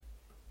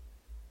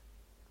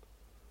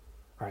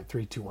All right,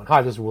 3, 2, 1.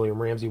 Hi, this is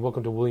William Ramsey.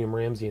 Welcome to William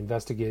Ramsey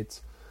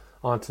Investigates.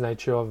 On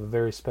tonight's show, I have a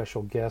very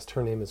special guest.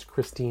 Her name is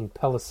Christine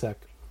Pelisek,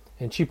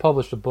 and she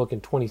published a book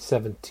in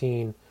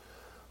 2017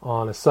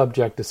 on a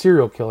subject, a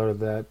serial killer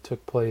that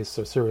took place,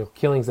 or serial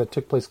killings that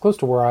took place close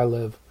to where I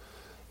live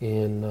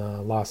in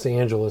Los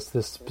Angeles.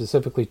 This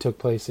specifically took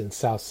place in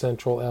South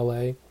Central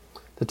LA.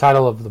 The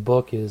title of the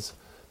book is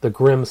The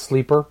Grim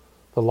Sleeper,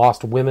 The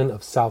Lost Women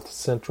of South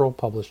Central,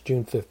 published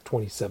June 5th,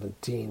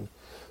 2017.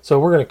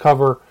 So we're going to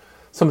cover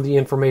some of the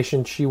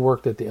information. She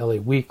worked at the LA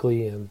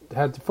Weekly and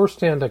had the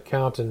first-hand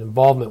account and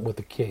involvement with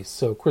the case.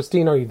 So,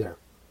 Christine, are you there?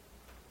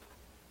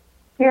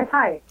 Yes,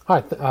 hi. Hi,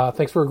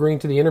 thanks for agreeing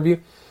to the interview.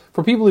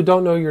 For people who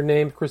don't know your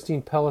name,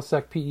 Christine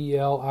Pelisek,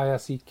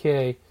 Pelisek,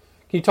 can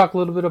you talk a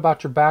little bit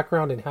about your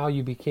background and how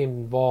you became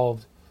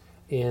involved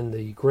in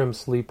the Grim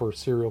Sleeper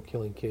serial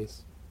killing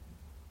case?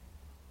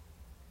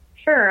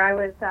 Sure. I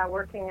was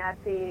working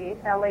at the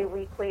LA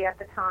Weekly at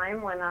the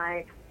time when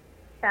I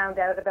found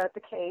out about the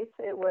case.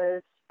 It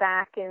was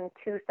back in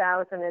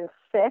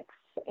 2006,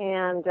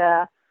 and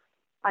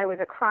I was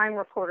a crime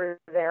reporter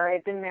there. I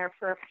had been there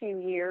for a few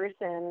years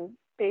and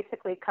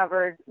basically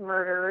covered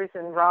murders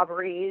and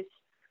robberies,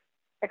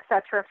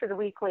 etc. for the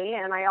Weekly.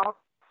 And I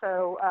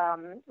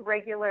also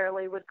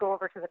regularly would go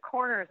over to the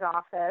coroner's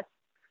office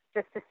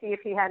just to see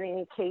if he had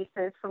any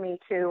cases for me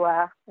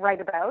to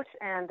write about.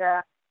 And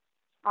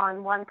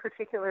on one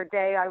particular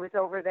day, I was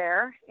over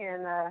there in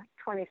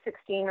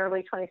 2016,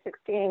 early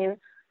 2016,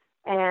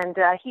 and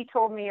he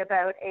told me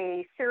about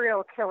a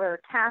serial killer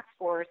task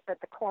force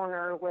that the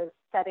coroner was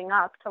setting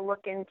up to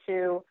look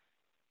into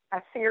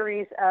a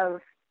series of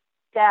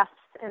deaths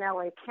in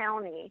LA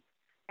County.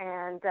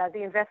 And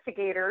the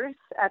investigators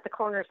at the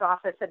coroner's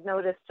office had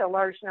noticed a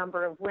large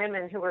number of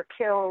women who were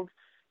killed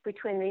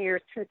between the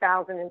years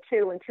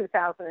 2002 and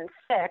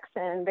 2006,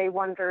 and they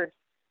wondered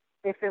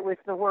if it was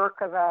the work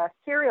of a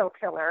serial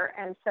killer.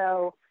 And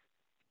so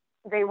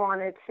they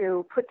wanted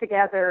to put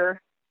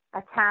together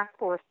a task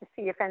force to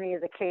see if any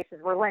of the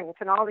cases were linked.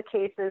 And all the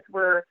cases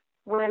were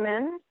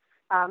women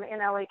in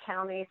LA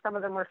County. Some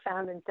of them were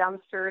found in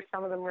dumpsters.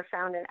 Some of them were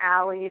found in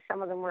alleys.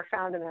 Some of them were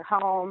found in their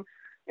home.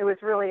 It was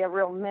really a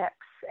real mix.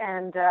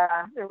 And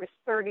there was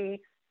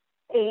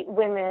 38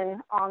 women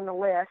on the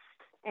list.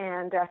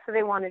 And so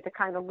they wanted to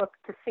kind of look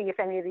to see if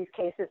any of these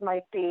cases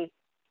might be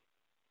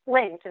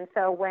linked. And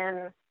so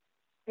when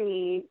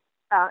the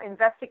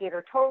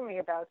investigator told me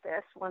about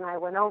this, when I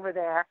went over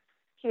there,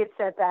 he had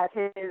said that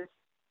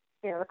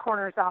the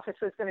coroner's office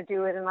was going to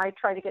do it, and I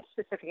tried to get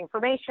specific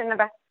information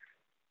about,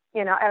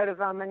 out of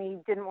him, and he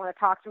didn't want to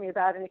talk to me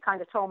about it, and he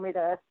kind of told me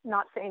to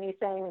not say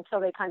anything until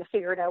they kind of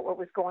figured out what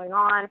was going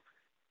on.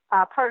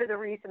 Part of the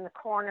reason the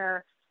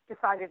coroner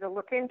decided to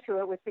look into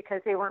it was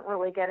because they weren't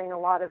really getting a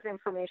lot of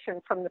information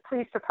from the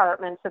police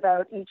departments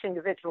about each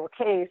individual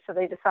case, so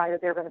they decided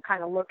they were going to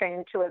kind of look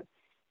into it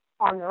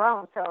on their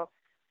own. So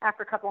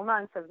after a couple of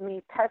months of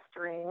me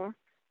pestering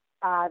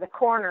the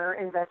coroner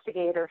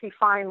investigator, he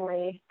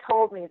finally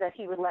told me that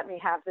he would let me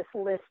have this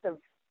list of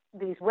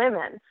these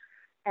women.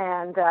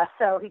 And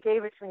so he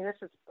gave it to me. This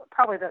was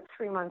probably about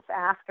 3 months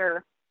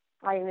after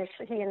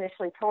he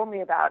initially told me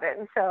about it.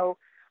 And so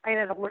I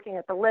ended up looking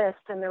at the list,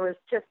 and there was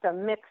just a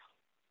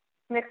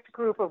mixed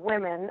group of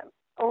women.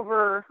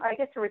 I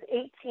guess there was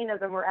 18 of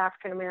them were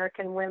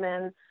African-American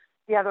women.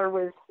 The other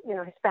was,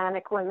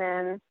 Hispanic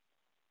women,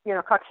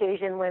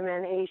 Caucasian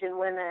women, Asian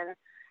women,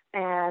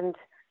 and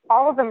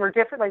all of them were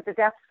different. Like, the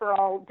deaths were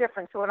all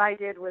different. So what I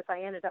did was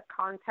I ended up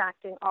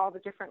contacting all the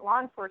different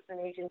law enforcement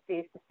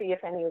agencies to see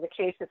if any of the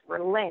cases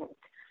were linked.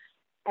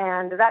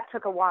 And that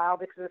took a while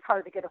because it was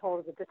hard to get a hold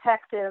of the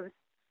detectives.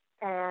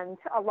 And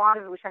a lot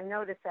of it, which I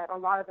noticed that a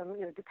lot of them,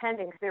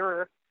 depending, because there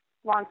were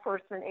law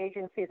enforcement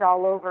agencies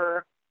all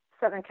over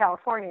Southern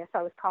California. So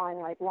I was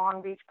calling like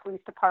Long Beach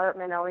Police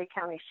Department, LA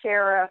County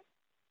Sheriff,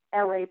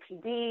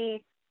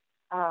 LAPD,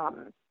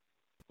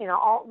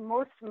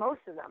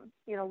 most of them,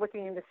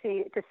 looking in to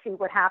see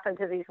what happened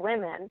to these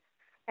women.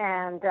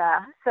 And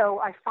so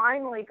I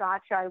finally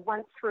I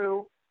went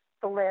through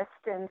the list,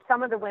 and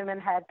some of the women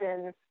had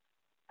been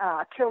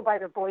killed by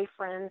their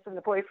boyfriends, and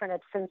the boyfriend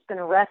had since been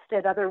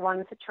arrested. Other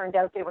ones, it turned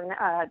out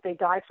they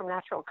died from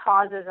natural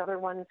causes. Other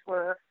ones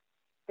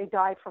they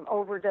died from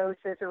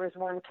overdoses. There was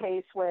one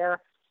case where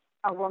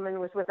a woman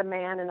was with a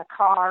man in a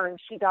car, and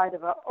she died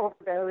of an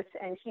overdose,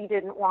 and he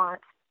didn't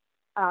want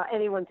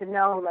anyone to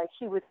know, like,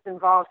 he was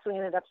involved, so he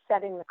ended up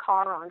setting the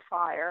car on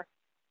fire.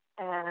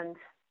 And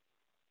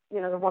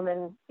the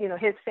woman,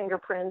 his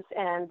fingerprints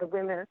and the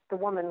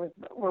woman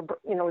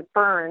was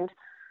burned.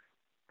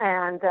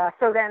 And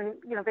so then,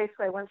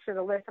 basically I went through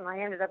the list, and I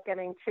ended up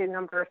getting to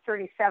number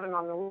 37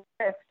 on the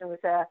list. It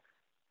was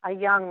a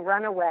young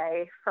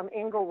runaway from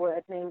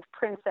Inglewood named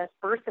Princess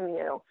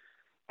Berthamew.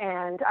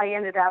 And I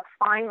ended up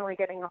finally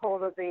getting a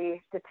hold of the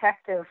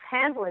detective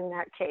handling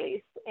that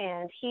case,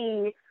 and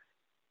he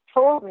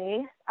told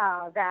me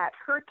that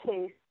her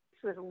case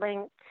was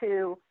linked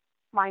to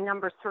my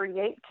number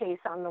 38 case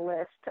on the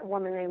list, a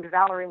woman named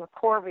Valerie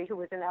McCorvey, who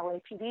was an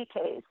LAPD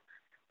case,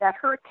 that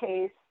her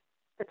case,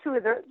 the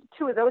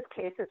two of those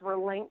cases were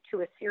linked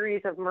to a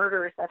series of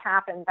murders that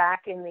happened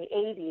back in the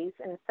 80s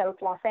in South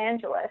Los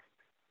Angeles.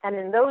 And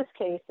in those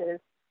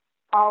cases,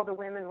 all the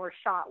women were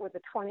shot with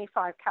a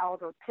 .25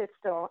 caliber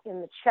pistol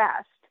in the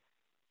chest,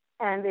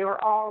 and they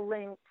were all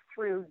linked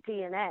through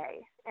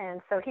DNA.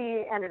 And so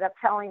he ended up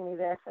telling me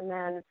this, and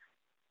then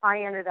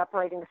I ended up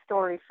writing a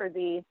story for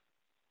the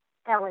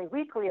LA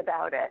Weekly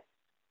about it.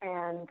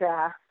 And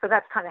so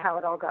that's kind of how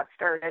it all got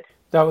started.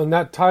 Now, in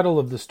that title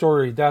of the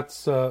story,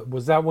 that's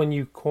was that when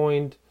you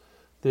coined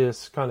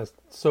this kind of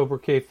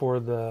sobriquet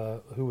for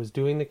the who was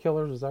doing the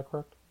killers? Is that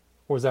correct,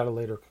 or was that a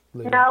later?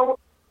 No,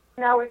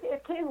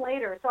 it came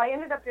later. So I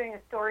ended up doing a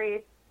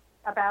story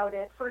about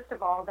it. First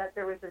of all, that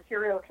there was a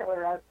serial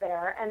killer out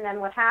there, and then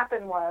what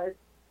happened was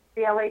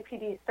the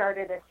LAPD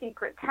started a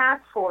secret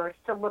task force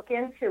to look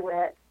into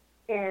it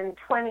in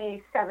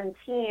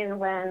 2017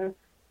 when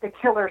the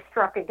killer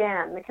struck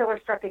again. The killer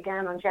struck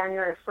again on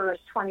January 1st,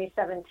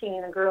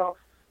 2017. A girl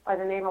by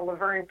the name of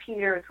Laverne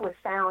Peters was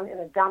found in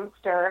a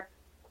dumpster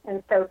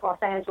in South Los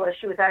Angeles.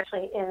 She was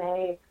actually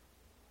in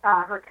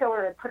her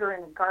killer had put her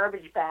in a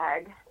garbage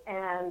bag,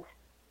 and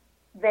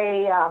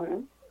they,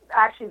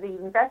 actually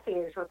the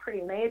investigators were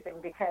pretty amazing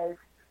because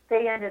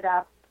they ended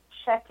up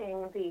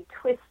checking the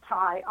twist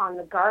tie on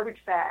the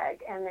garbage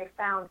bag, and they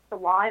found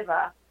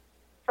saliva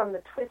from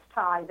the twist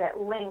tie that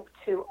linked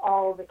to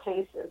all the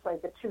cases,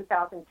 like the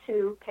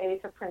 2002 case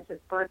of Princess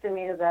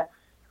Berthamia, the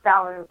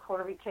Valerie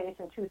McCorvey case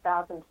in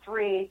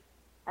 2003,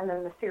 and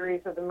then the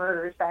series of the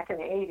murders back in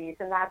the 80s.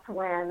 And that's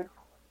when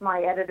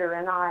my editor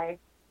and I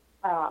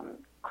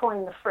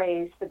coined the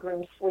phrase "the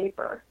groom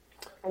sleeper,"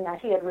 and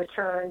that he had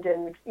returned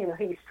and,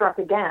 he struck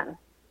again.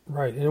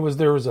 Right, and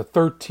there was a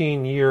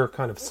 13-year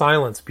kind of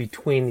silence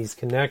between these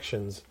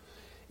connections.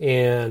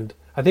 And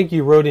I think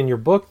you wrote in your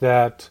book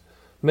that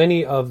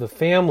many of the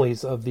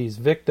families of these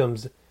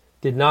victims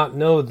did not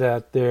know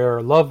that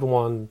their loved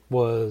one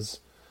was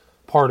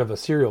part of a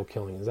serial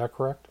killing. Is that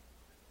correct?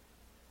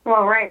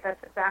 Well, right.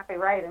 That's exactly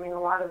right. I mean,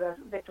 a lot of the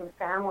victims'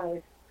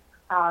 families,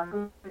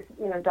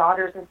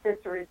 daughters and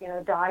sisters,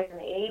 died in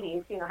the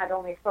 80s, had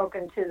only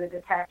spoken to the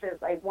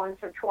detectives like once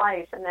or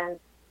twice and then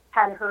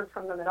hadn't heard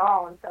from them at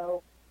all. And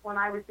so when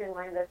I was doing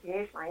my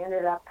investigation, I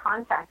ended up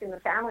contacting the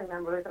family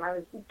members, and I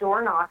was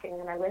door knocking,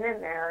 and I went in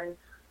there, and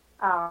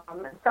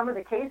some of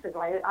the cases,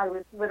 I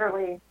was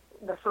literally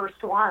the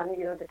first one,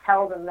 to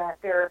tell them that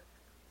their,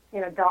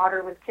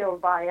 daughter was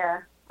killed by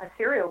a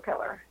serial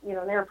killer. They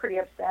were pretty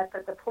upset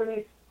that the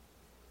police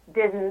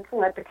didn't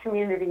let the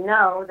community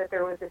know that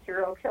there was a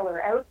serial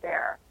killer out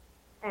there.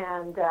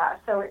 And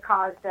so it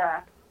caused,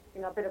 a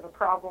bit of a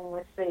problem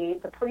with the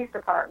police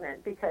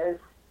department because,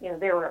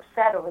 they were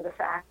upset over the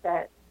fact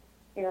that,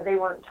 they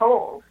weren't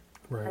told.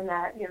 Right. And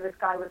that, this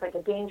guy was like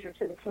a danger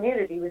to the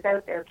community. He was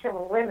out there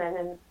killing women,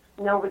 and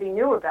nobody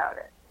knew about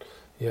it.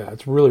 Yeah,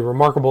 it's really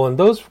remarkable. And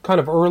those kind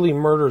of early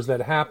murders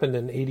that happened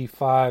in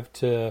 85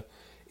 to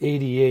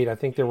 88, I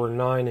think there were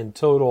 9 in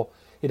total,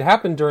 it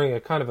happened during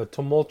a kind of a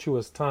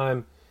tumultuous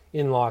time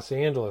in Los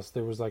Angeles.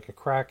 There was like a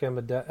crack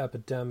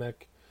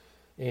epidemic.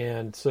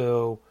 And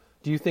so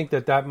do you think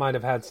that might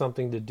have had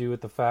something to do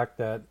with the fact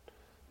that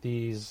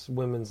these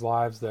women's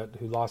lives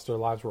who lost their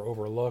lives were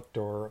overlooked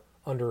or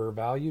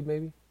undervalued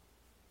maybe?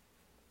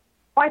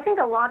 Well, I think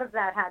a lot of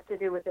that had to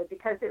do with it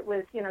because it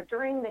was,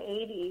 during the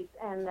 80s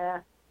and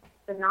the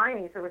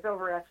 90s, there was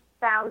over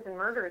 1,000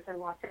 murders in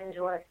Los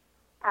Angeles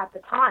at the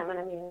time. And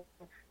I mean,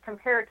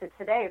 compared to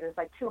today, there's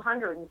like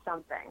 200 and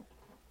something,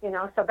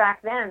 So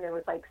back then there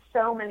was like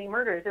so many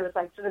murders. It was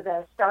like sort of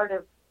the start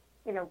of,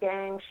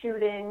 gang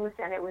shootings,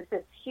 and it was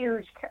this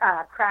huge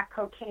crack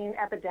cocaine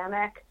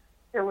epidemic.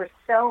 There were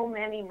so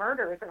many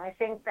murders, and I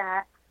think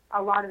that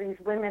a lot of these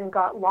women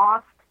got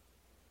lost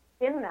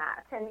in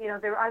that. And,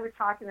 I was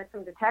talking to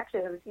some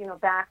detectives,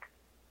 back,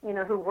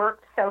 who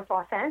worked South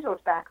Los Angeles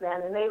back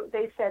then, and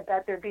they said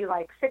that there'd be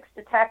like 6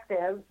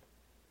 detectives,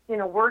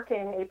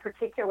 working a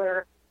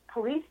particular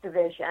police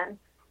division,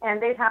 and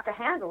they'd have to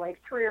handle like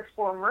 3 or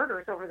 4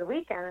 murders over the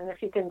weekend. And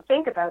if you can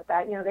think about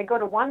that, they go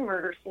to one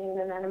murder scene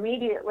and then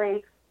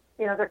immediately,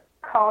 they're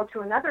called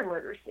to another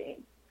murder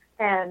scene.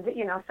 And,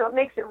 so it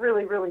makes it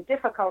really, really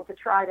difficult to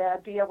try to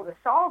be able to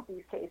solve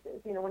these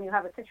cases, when you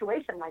have a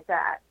situation like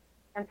that.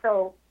 And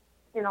so,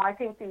 I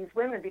think these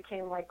women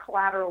became like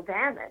collateral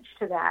damage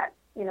to that,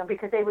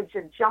 because they would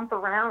just jump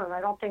around, and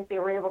I don't think they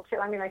were able to.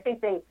 I mean, I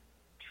think they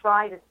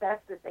tried as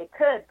best as they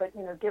could, but,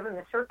 given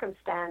the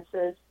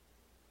circumstances,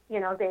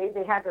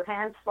 they had their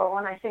hands full.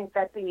 And I think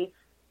that the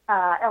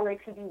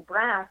LAPD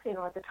brass,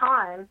 at the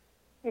time,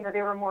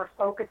 they were more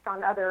focused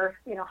on other,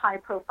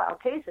 high-profile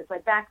cases.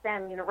 Like back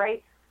then,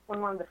 right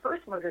when one of the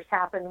first murders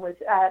happened was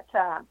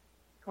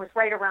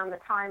right around the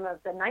time of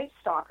the Night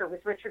Stalker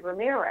with Richard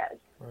Ramirez.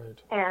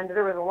 Right. And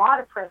there was a lot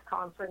of press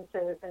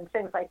conferences and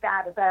things like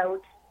that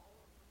about,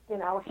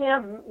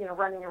 him,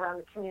 running around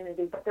the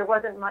community, but there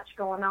wasn't much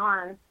going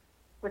on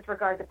with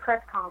regard to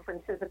press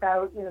conferences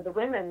about, the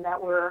women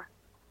that were,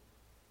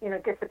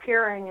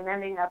 disappearing and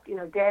ending up,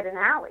 dead in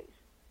alleys.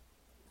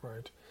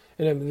 Right.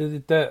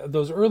 And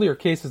those earlier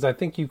cases, I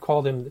think you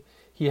called him,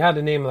 he had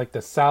a name like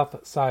the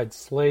South Side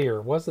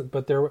Slayer, wasn't?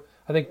 But there,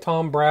 I think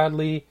Tom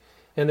Bradley,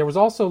 and there was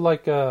also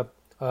like a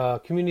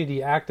community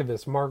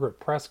activist, Margaret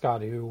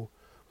Prescott, who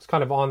was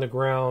kind of on the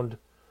ground,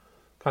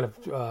 kind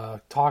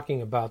of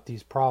talking about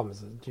these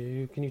problems.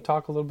 Can you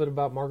talk a little bit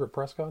about Margaret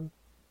Prescott?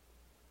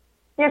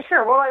 Yeah,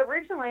 sure. Well,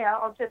 originally,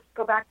 I'll just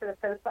go back to the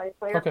Southside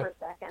Slayer for a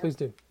second. Please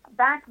do.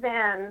 Back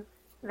then,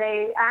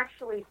 they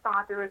actually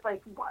thought there was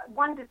like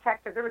one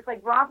detective. There was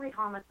like robbery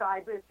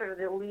homicide, was sort of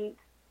the elite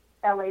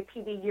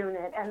LAPD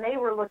unit, and they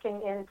were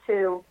looking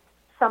into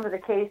some of the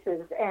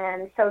cases.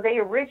 And so they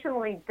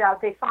originally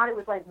they thought it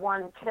was like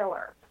one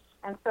killer,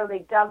 and so they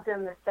dubbed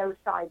him the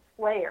Southside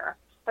Slayer.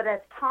 But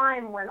as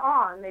time went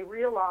on, they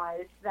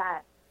realized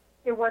that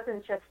it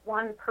wasn't just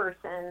one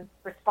person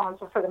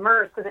responsible for the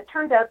murders, because it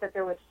turned out that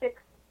there were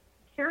 6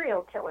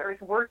 serial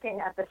killers working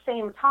at the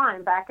same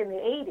time back in the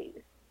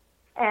 80s.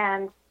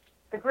 And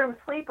the Grim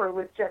Sleeper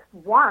was just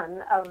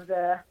one of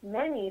the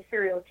many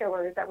serial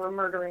killers that were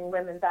murdering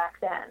women back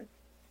then.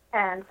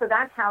 And so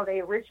that's how they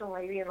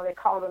originally, they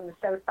called him the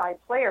Southside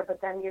Slayer.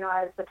 But then,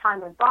 as the time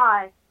went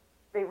by,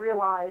 they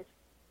realized,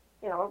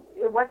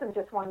 it wasn't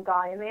just one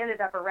guy. And they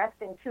ended up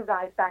arresting 2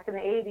 guys back in the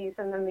 80s,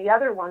 and then the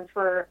other ones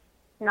were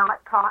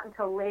not caught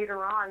until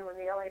later on when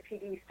the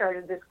LAPD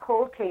started this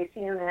cold case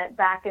unit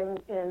back in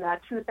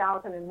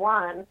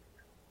 2001,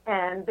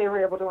 and they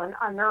were able to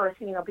unearth,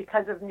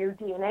 because of new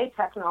DNA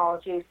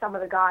technology, some of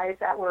the guys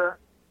that were,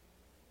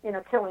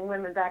 killing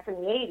women back in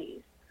the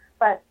 80s.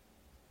 But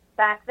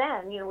back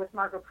then, with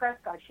Margaret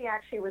Prescott, she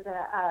actually was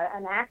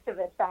an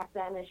activist back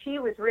then, and she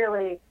was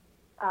really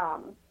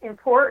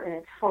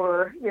important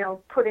for,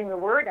 putting the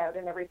word out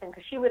and everything,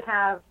 because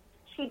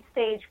she'd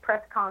stage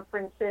press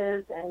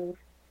conferences and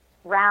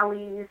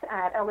rallies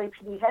at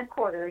LAPD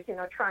headquarters,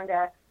 trying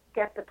to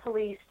get the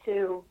police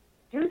to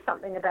do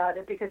something about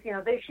it, because,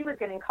 she was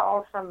getting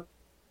calls from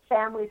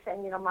families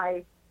saying,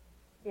 my,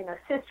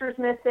 sister's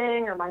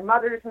missing or my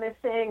mother's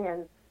missing,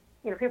 and,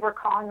 people were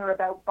calling her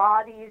about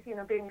bodies,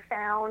 being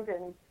found,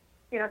 and,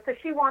 so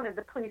she wanted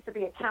the police to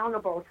be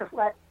accountable to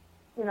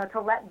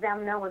let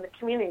them know in the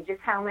community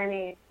just how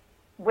many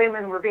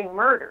women were being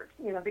murdered,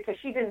 because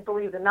she didn't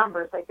believe the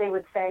numbers. Like they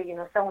would say,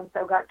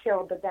 so-and-so got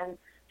killed, but then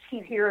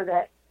she'd hear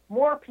that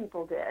more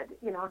people did,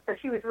 so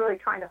she was really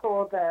trying to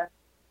hold the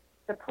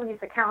police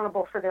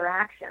accountable for their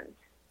actions.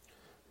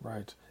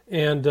 Right.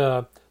 And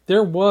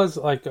there was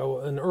like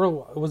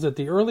was it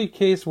the early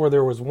case where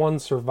there was one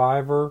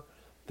survivor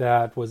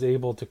that was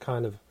able to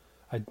kind of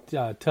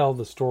tell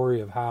the story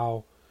of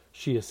how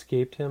she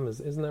escaped him?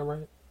 Isn't that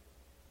right?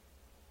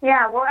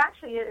 Yeah, well,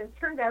 actually, it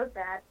turned out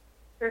that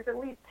there's at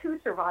least 2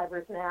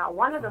 survivors now.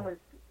 One of them was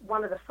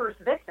one of the first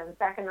victims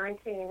back in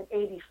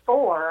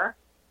 1984,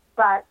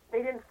 but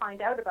they didn't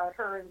find out about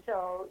her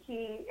until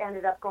he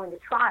ended up going to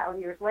trial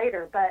years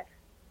later. But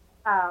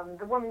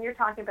the woman you're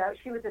talking about,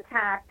 she was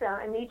attacked,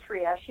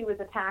 Anitria, she was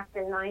attacked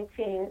in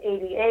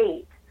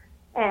 1988,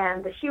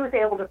 and she was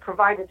able to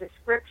provide a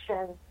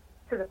description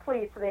to the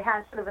police, so they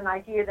had sort of an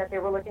idea that they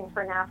were looking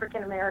for an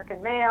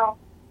African-American male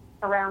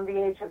around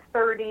the age of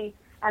 30.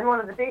 And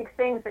one of the big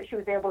things that she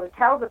was able to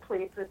tell the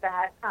police was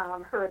that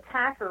her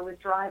attacker was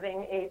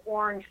driving a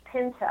orange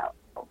Pinto.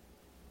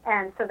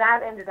 And so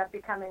that ended up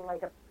becoming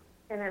like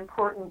an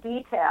important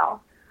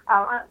detail.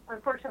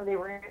 Unfortunately, they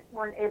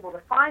weren't able to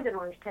find an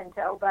orange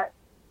Pinto, but,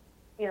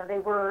 they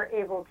were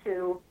able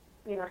to,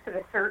 sort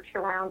of search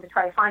around to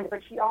try to find it.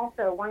 But she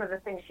also, one of the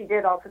things she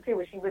did also too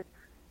was she was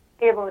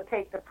able to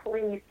take the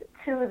police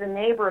to the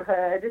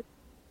neighborhood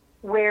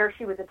where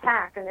she was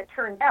attacked. And it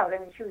turned out,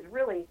 she was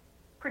really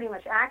pretty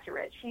much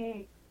accurate.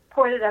 She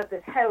pointed out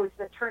this house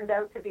that turned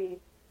out to be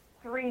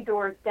 3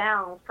 doors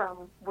down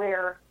from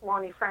where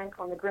Lonnie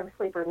Franklin, the Grim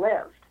Sleeper,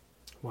 lived.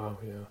 Wow,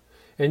 yeah.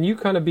 And you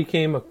kind of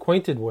became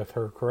acquainted with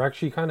her, correct?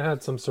 She kind of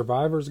had some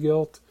survivor's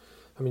guilt.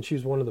 She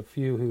was one of the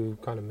few who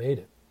kind of made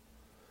it.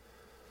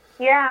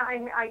 Yeah,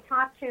 I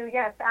talked to,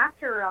 yes,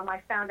 after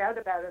I found out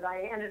about it,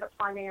 I ended up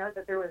finding out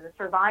that there was a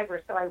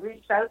survivor, so I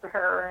reached out to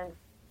her,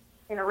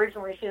 and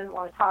originally she didn't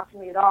want to talk to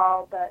me at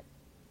all, but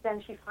then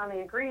she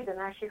finally agreed, and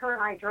actually her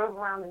and I drove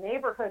around the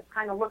neighborhood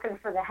kind of looking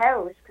for the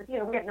house, because,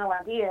 we had no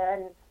idea,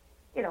 and,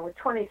 it was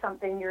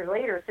 20-something years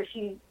later, so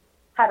she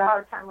had a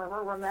hard time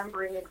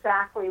remembering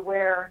exactly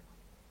where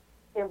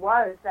it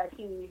was that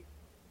he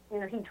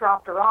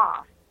dropped her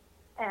off.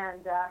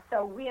 And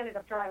so we ended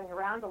up driving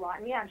around a lot.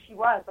 And yeah, she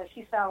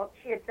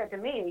had said to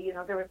me,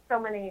 there were so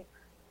many,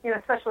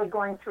 especially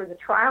going through the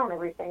trial and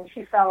everything,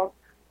 she felt,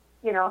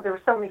 there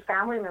were so many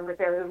family members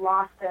there who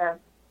lost a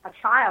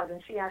child,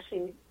 and she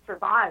actually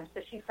survived.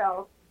 So she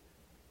felt,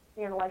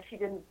 like she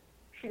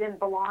didn't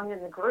belong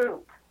in the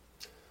group.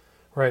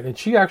 Right, and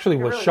she actually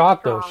was really shot,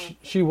 strong. Though.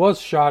 She was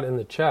shot in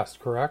the chest,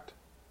 correct?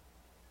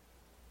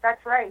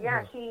 That's right,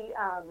 yeah. She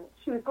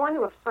was going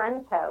to a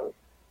friend's house,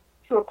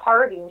 to a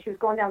party, and she was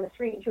going down the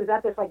street, and she was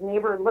at this,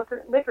 neighbor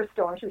liquor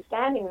store, and she was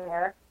standing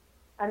there,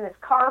 and this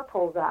car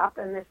pulls up,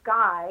 and this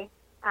guy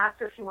asks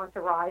her if she wants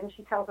to ride, and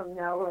she tells him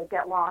no,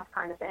 get lost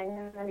kind of thing,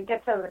 and then he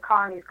gets out of the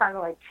car, and he's kind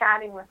of,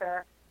 chatting with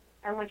her,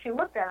 and when she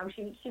looked at him,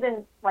 she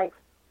didn't,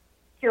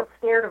 feel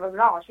scared of him at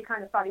all. She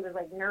kind of thought he was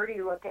like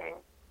nerdy looking,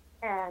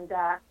 and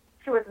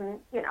she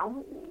wasn't,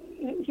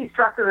 he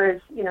struck her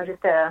as,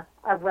 just a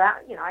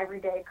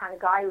everyday kind of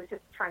guy who was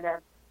just trying to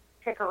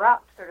pick her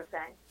up, sort of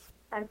thing.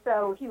 And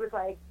so he was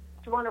like,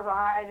 do you want to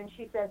ride? And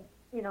she said,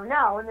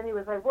 no. And then he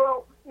was like,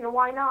 well,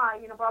 why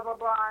not? Blah, blah,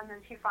 blah. And then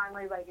she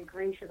finally like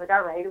agreed. She was like,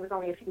 all right, it was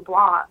only a few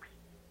blocks.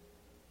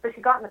 So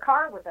she got in the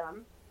car with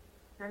him.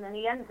 And then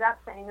he ends up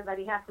saying that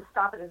he has to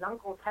stop at his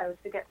uncle's house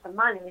to get some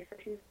money. So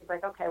she's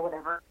like, okay,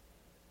 whatever.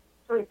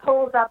 So he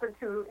pulls up in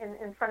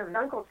front of his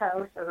uncle's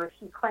house, or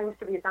he claims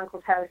to be his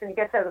uncle's house, and he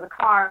gets out of the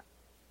car,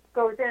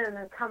 goes in, and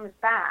then comes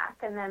back.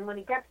 And then when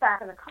he gets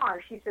back in the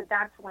car, she said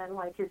that's when,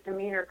 like, his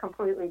demeanor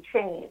completely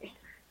changed.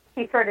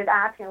 He started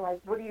asking,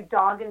 like, what are you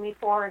dogging me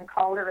for, and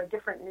called her a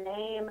different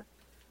name.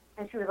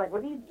 And she was like,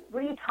 what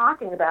are you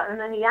talking about? And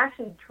then he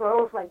actually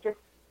drove, like, just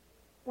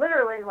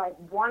literally, like,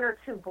 1 or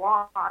 2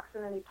 blocks,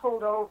 and then he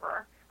pulled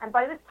over. And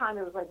by this time,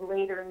 it was, like,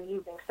 later in the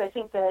evening. So I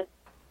think that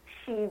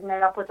she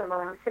met up with him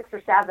around 6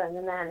 or 7,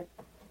 and then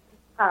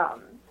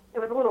it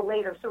was a little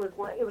later, so it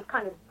was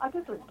kind of, I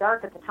guess it was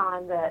dark at the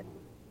time that,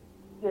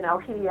 he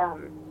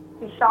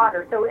shot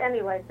her. So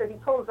anyway, so he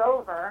pulls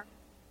over,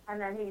 and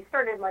then he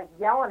started like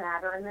yelling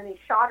at her, and then he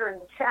shot her in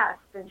the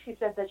chest, and she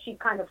said that she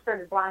kind of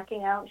started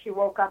blacking out, and she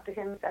woke up to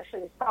him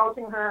sexually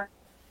assaulting her,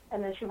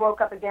 and then she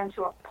woke up again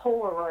to a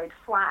Polaroid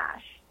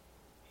flash,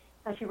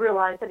 and she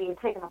realized that he had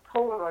taken a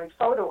Polaroid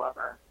photo of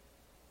her.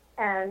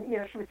 And,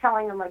 she was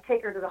telling him, like,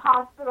 take her to the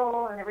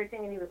hospital and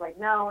everything, and he was like,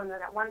 no. And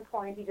then at one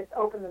point, he just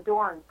opened the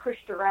door and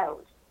pushed her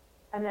out.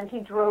 And then he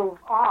drove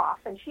off,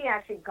 and she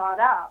actually got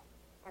up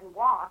and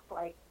walked,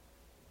 like,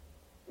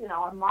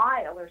 a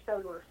mile or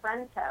so to her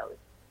friend's house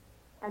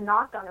and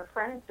knocked on her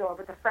friend's door,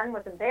 but the friend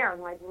wasn't there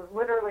and, like, was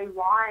literally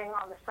lying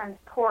on the friend's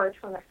porch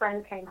when the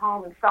friend came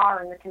home and saw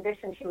her in the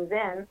condition she was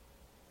in,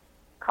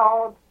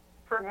 called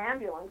for an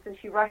ambulance, and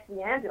she rushed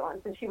the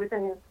ambulance, and she was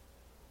in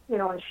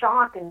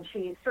shock, and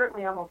she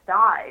certainly almost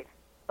died,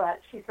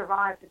 but she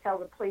survived to tell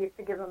the police,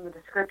 to give them the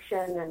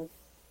description, and,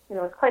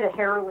 it's quite a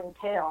harrowing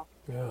tale.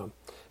 Yeah.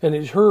 And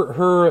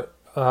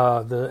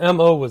the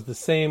MO was the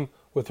same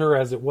with her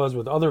as it was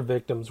with other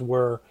victims,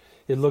 where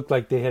it looked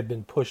like they had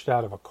been pushed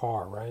out of a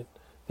car, right?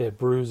 They had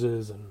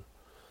bruises and...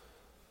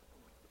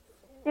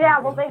 Yeah,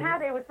 well,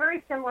 it was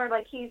very similar.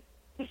 Like, he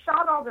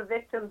shot all the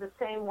victims the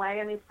same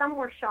way. I mean, some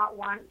were shot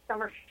once, some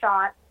were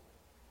shot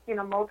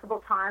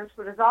multiple times,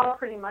 but it's all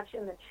pretty much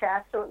in the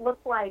chest. So it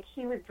looked like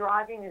he was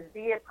driving his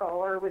vehicle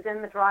or was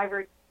in the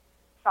driver's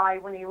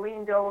side when he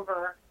leaned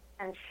over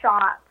and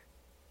shot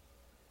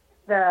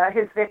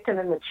his victim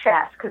in the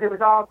chest, because it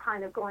was all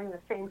kind of going the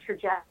same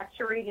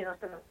trajectory,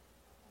 sort of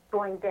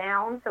going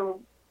down.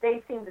 So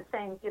they seemed to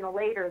think,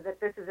 later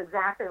that this is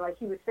exactly like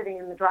he was sitting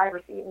in the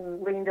driver's seat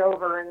and leaned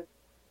over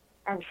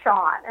and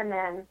shot, and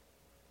then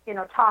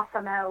toss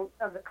them out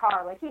of the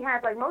car. Like, he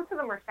had, like, most of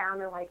them were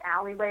found in, like,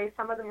 alleyways.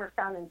 Some of them were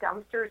found in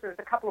dumpsters. There's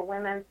a couple of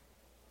women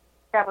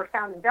that were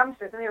found in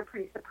dumpsters, and they were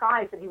pretty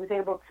surprised that he was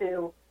able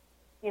to,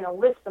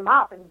 lift them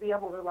up and be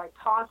able to, like,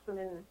 toss them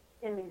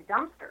in these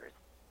dumpsters.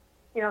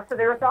 So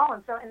there was all,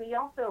 and he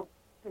also,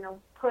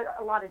 put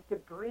a lot of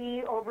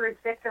debris over his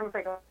victims.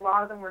 Like, a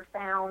lot of them were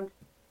found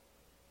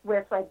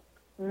with, like,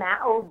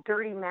 old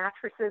dirty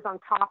mattresses on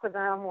top of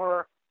them,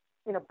 or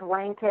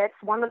blankets.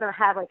 One of them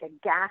had like a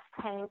gas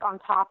tank on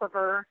top of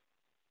her.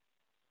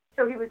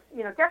 So he was,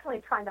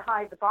 definitely trying to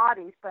hide the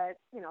bodies, but,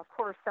 of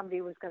course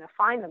somebody was going to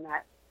find them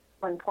at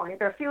one point.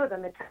 There are a few of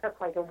them that took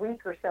like a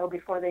week or so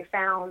before they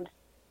found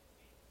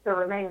the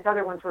remains.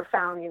 Other ones were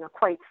found,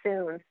 quite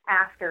soon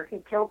after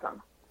he killed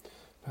them.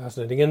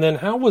 Fascinating. And then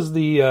how was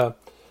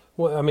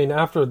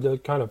after the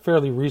kind of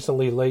fairly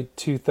recently, late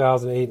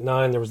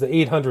 2008-9, there was the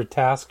 800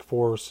 task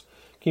force.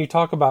 Can you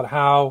talk about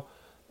how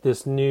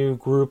this new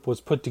group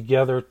was put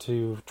together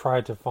to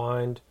try to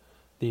find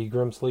the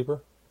Grim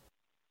Sleeper?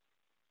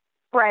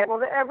 Right.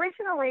 Well,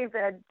 originally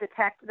there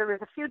was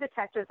a few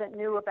detectives that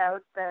knew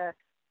about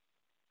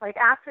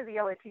after the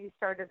LAPD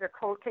started their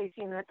cold case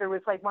unit, there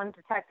was like one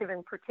detective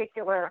in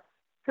particular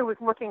who was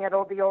looking at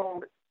all the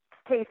old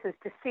cases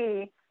to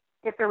see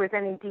if there was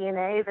any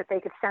DNA that they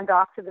could send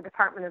off to the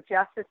Department of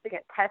Justice to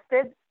get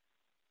tested.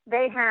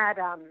 They had,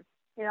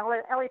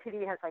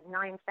 LAPD has like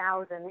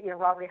 9,000,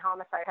 robbery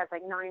homicide has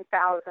like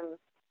 9,000,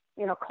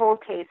 cold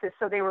cases.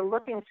 So they were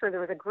looking through, there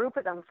was a group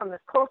of them from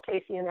this cold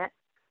case unit.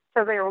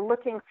 So they were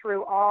looking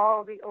through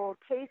all the old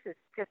cases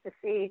just to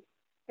see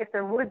if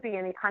there would be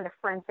any kind of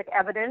forensic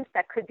evidence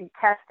that could be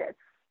tested.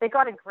 They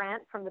got a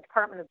grant from the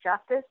Department of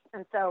Justice,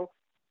 and so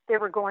they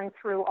were going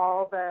through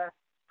all the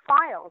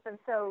files. And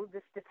so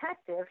this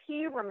detective,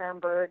 he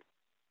remembered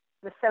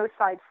the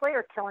Southside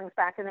Slayer killings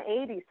back in the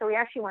 80s. So he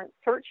actually went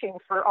searching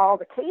for all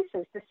the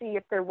cases to see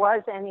if there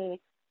was any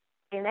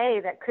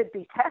DNA that could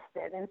be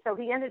tested. And so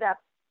he ended up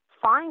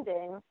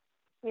finding,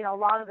 a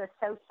lot of the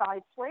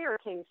Southside Slayer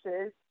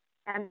cases,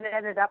 and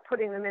ended up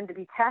putting them in to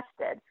be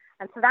tested.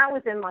 And so that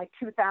was in like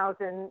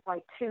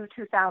 2002,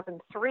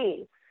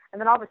 2003. And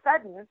then all of a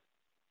sudden,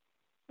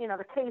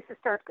 the cases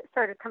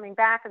started coming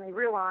back, and they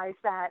realized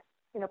that,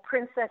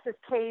 Princess's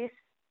case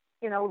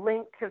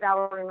linked to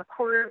Valerie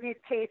McCorvey's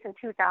case in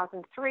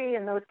 2003,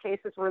 and those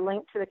cases were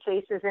linked to the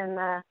cases in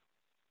the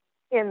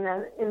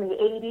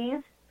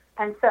 80s.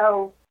 And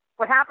so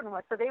what happened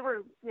was, so they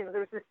were, there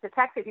was this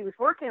detective, he was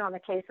working on the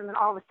case, and then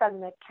all of a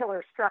sudden the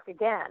killer struck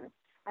again,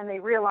 and they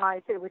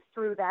realized it was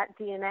through that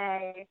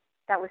DNA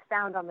that was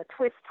found on the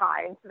twist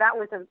tie. And so that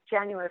was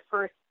January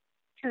 1st,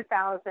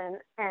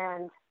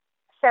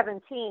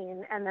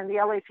 2017, and then the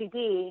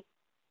LAPD,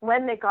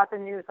 when they got the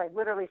news, like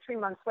literally 3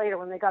 months later,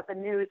 when they got the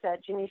news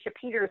that Janisha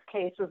Peters'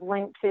 case was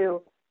linked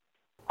to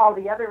all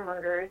the other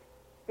murders,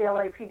 the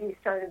LAPD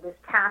started this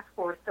task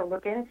force to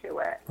look into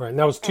it. Right, and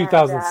that was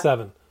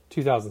 2007.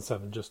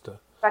 2007, just to...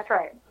 That's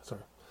right.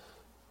 Sorry.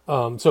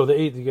 So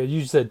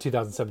you said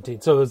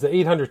 2017. So the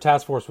 800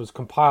 task force was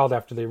compiled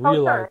after they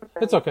realized... Oh,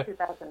 sorry. It's okay.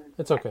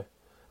 It's okay.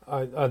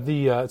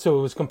 So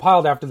it was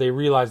compiled after they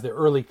realized the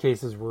early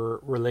cases were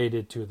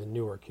related to the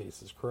newer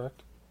cases,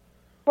 correct?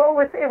 Well,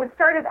 it was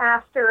started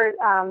after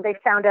they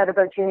found out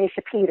about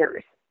Janisha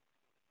Peters.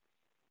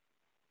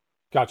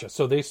 Gotcha.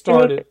 So they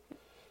started,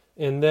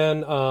 and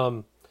then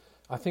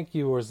I think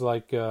you was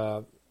like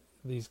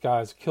these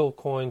guys,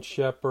 Kilcoyne,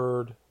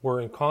 Shepard, were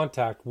in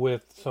contact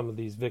with some of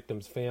these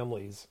victims'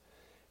 families,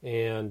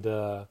 and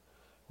were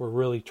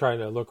really trying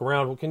to look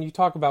around. Well, can you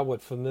talk about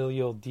what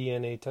familial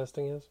DNA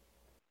testing is?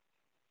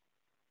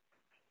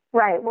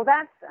 Right. Well,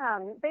 that's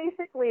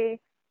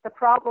basically the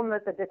problem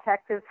that the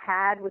detectives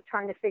had with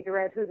trying to figure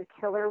out who the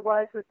killer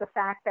was the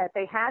fact that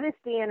they had his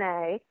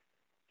DNA.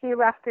 He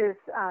left his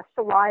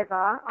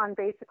saliva on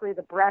basically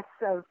the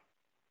breasts of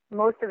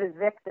most of his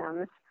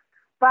victims,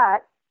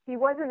 but he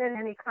wasn't in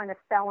any kind of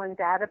felon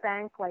data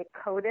bank like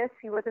CODIS.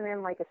 He wasn't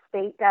in like a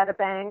state data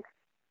bank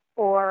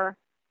or,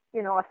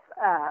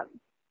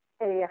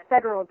 a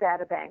federal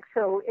data bank.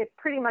 So it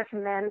pretty much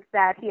meant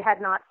that he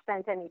had not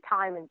spent any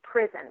time in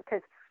prison,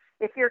 because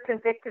if you're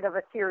convicted of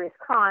a serious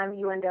crime,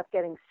 you end up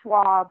getting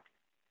swabbed.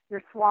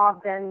 Your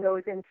swab then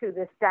goes into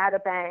this data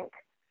bank,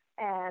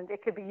 and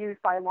it could be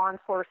used by law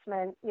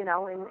enforcement, in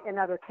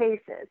other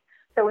cases.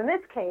 So in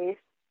this case,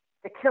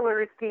 the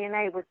killer's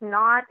DNA was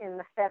not in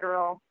the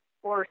federal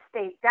or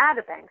state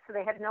data bank, so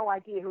they had no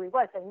idea who he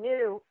was. They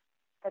knew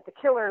that the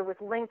killer was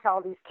linked to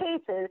all these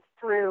cases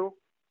through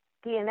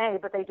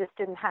DNA, but they just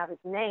didn't have his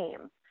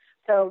name.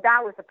 So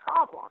that was a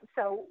problem.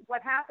 So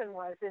what happened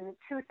was in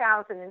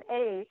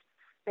 2008,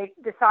 they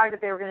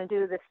decided they were going to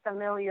do this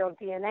familial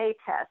DNA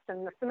test.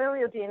 And the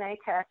familial DNA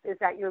test is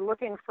that you're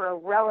looking for a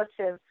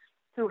relative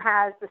who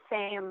has the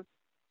same,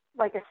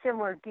 like a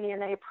similar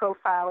DNA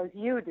profile as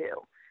you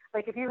do.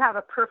 Like if you have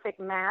a perfect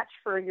match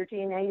for your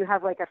DNA, you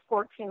have like a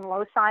 14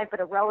 loci, but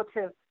a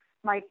relative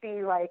might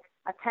be like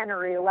a 10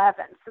 or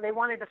 11. So they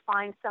wanted to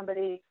find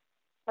somebody,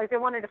 like they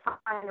wanted to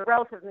find a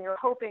relative, and they were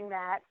hoping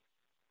that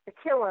the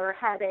killer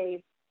had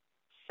a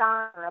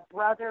son or a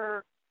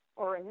brother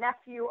or a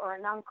nephew or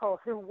an uncle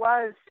who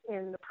was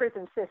in the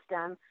prison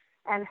system,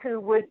 and who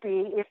would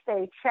be, if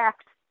they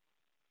checked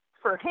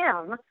for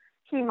him,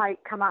 he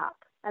might come up,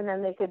 and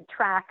then they could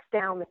track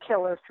down the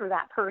killer through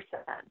that person.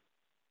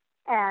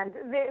 And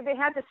they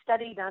had this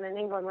study done in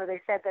England where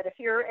they said that if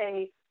you're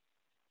a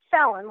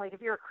felon, like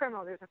if you're a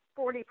criminal, there's a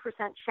 40%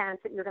 chance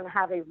that you're going to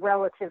have a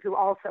relative who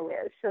also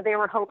is. So they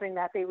were hoping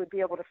that they would be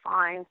able to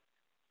find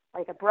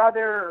like a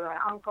brother or an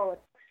uncle,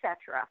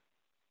 etc.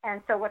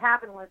 And so what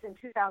happened was in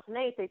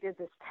 2008, they did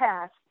this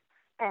test,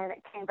 and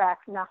it came back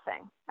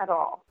nothing at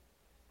all.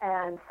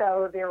 And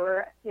so there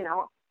were,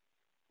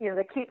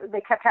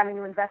 they kept having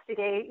to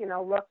investigate,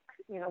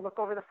 look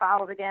over the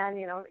files again,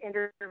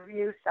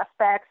 interview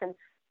suspects, and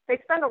they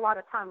spent a lot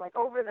of time. Like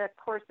over the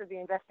course of the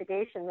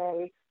investigation,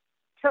 they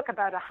took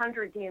about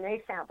 100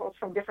 DNA samples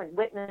from different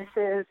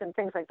witnesses and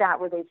things like that,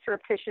 where they'd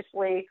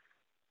surreptitiously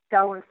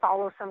go and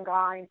follow some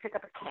guy and pick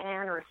up a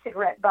can or a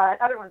cigarette butt.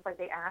 Other ones, like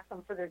they asked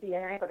them for their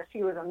DNA, but a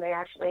few of them they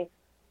actually,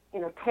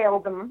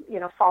 tailed them,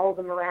 followed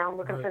them around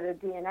looking for their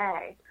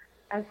DNA.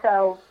 And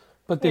so,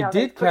 but they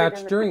did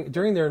catch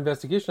during their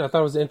investigation. I thought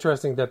it was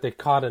interesting that they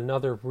caught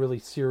another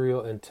really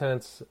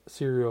intense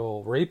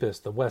serial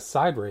rapist. The West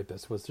Side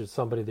rapist was just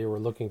somebody they were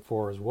looking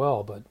for as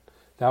well, but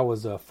that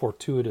was a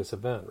fortuitous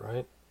event,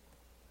 right?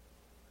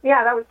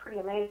 Yeah, that was pretty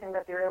amazing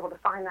that they were able to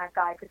find that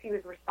guy, because he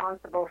was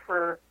responsible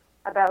for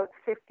about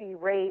 50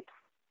 rapes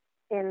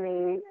in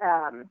the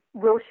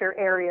Wilshire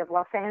area of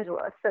Los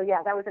Angeles. So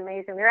yeah, that was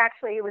amazing.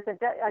 It was a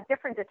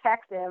different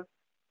detective,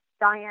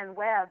 Diane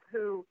Webb,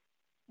 who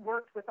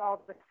worked with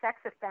all the sex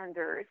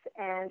offenders,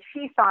 and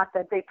she thought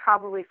that they'd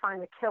probably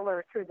find the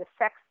killer through the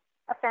sex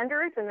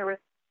offenders, and there was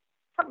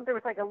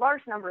like a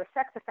large number of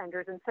sex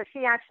offenders, and so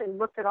she actually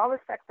looked at all the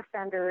sex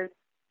offenders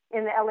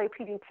in the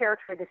LAPD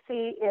territory to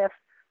see if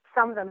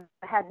some of them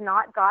had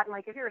not gotten,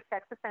 like if you're a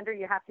sex offender,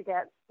 you have to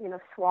get,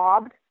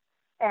 swabbed.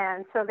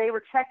 And so they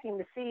were checking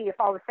to see if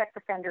all the sex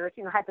offenders,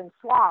 had been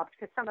swabbed,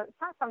 because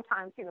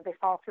sometimes, they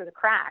fall through the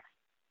cracks.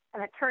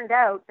 And it turned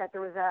out that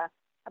there was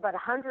about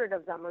 100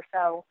 of them or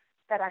so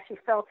that actually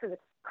fell through the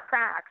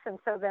cracks. And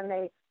so then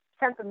they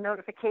sent them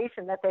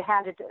notification that they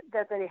had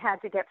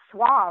to get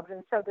swabbed.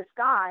 And so this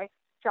guy,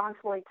 John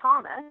Floyd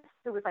Thomas,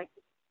 who was like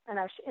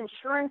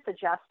insurance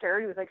adjuster.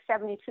 He was like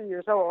 72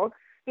 years old.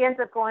 He ends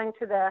up going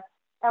to the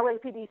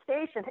LAPD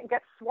station and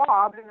gets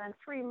swabbed, and then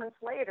 3 months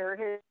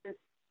later, his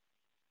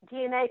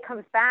DNA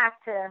comes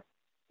back to,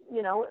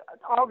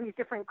 all these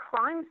different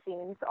crime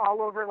scenes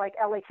all over like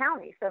LA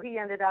County. So he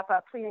ended up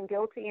pleading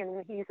guilty,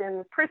 and he's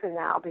in prison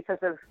now because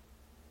of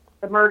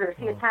the murders.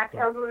 He attacked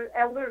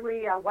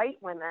elderly white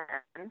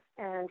women,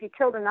 and he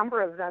killed a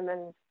number of them,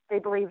 and they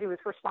believed he was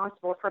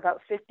responsible for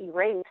about 50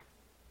 rapes.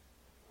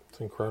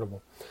 It's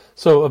incredible.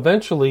 So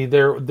eventually,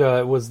 there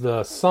was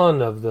the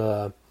son of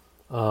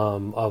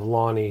of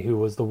Lonnie, who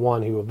was the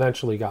one who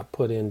eventually got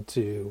put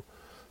into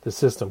the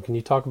system. Can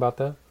you talk about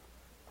that?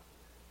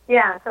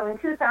 Yeah. So in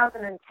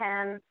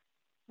 2010,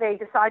 they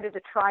decided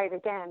to try it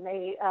again.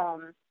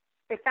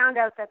 They found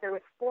out that there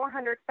was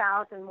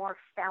 400,000 more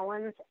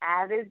felons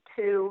added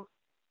to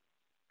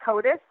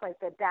CODIS, like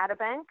the data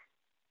bank,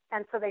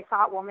 and so they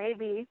thought, well,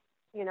 maybe,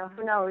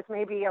 who knows,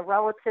 maybe a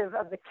relative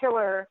of the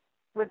killer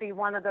would be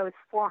one of those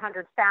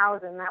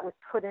 400,000 that was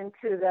put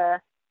into the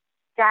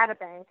data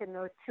bank in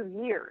those 2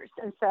 years.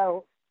 And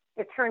so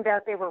it turned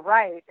out they were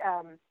right.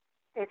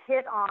 It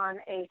hit on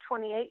a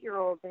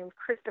 28-year-old named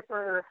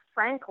Christopher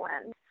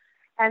Franklin,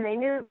 and they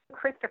knew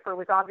Christopher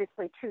was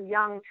obviously too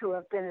young to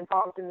have been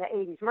involved in the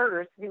 80s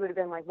murders. He would have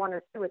been like 1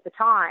 or 2 at the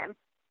time,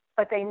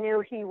 but they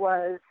knew he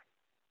was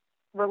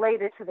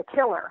related to the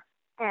killer.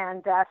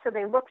 And so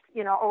they looked,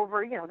 they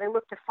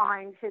looked to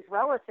find his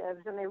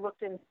relatives, and they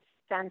looked in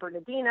San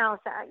Bernardino,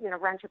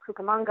 Rancho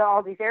Cucamonga,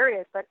 all these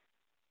areas, but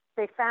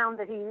they found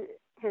that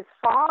his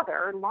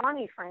father,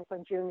 Lonnie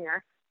Franklin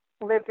Jr.,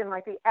 lived in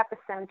like the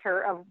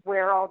epicenter of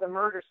where all the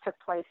murders took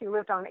place. He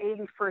lived on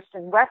 81st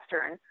and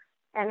Western,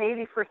 and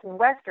 81st and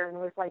Western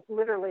was like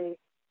literally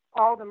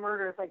all the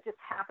murders like just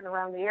happened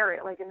around the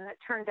area. Like, and it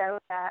turned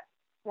out that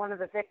one of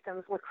the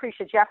victims,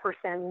 Lucretia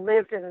Jefferson,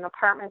 lived in an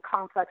apartment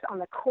complex on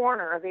the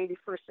corner of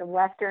 81st and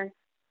Western.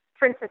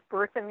 Princess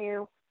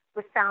Berthomew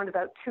was found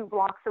about 2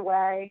 blocks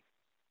away.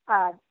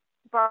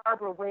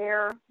 Barbara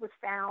Ware was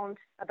found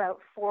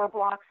about 4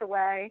 blocks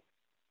away.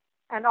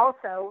 And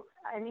also,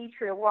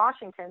 Anitria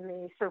Washington,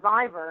 the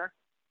survivor,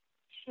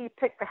 she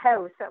picked the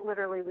house that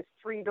literally was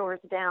 3 doors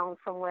down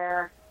from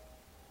where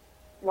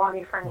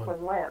Lonnie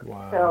Franklin lived.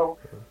 Wow.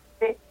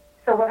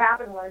 So what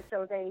happened was,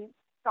 so they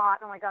thought,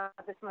 oh my God,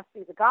 this must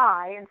be the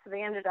guy. And so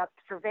they ended up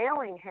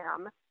surveilling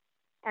him.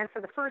 And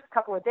for the first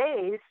couple of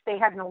days, they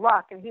had no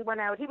luck. And he went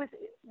out.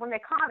 When they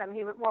caught him,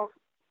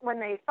 when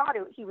they thought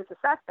he was a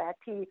suspect,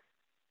 he's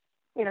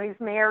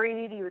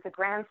married. He was a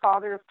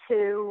grandfather of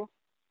 2.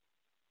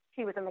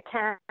 He was a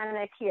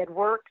mechanic. He had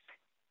worked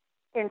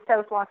in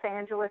South Los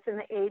Angeles in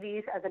the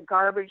 80s as a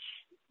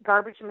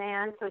garbage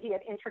man, so he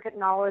had intricate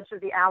knowledge of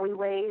the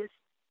alleyways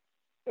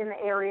in the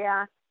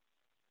area.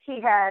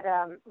 He had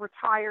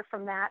retired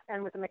from that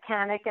and was a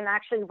mechanic, and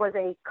actually was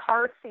a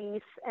car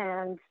thief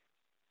and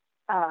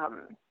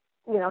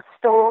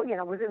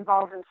was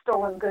involved in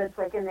stolen goods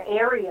like in the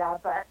area,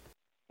 but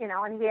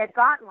and he had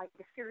gotten like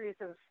a series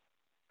of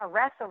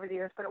arrests over the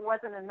years, but it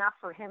wasn't enough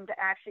for him to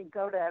actually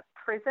go to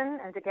prison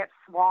and to get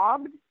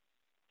swabbed.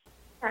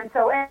 And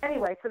so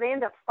anyway, so they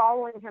end up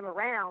following him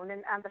around,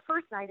 and on the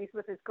first night he's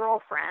with his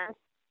girlfriend,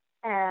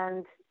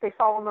 and they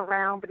follow him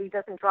around, but he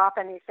doesn't drop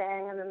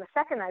anything. And then the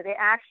second night they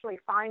actually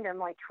find him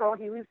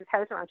he leaves his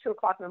house around 2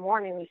 o'clock in the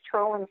morning, and he's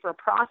trolling for a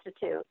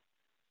prostitute.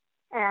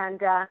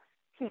 And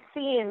he's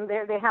seen,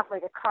 they have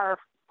like a car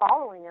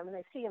following him, and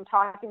they see him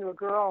talking to a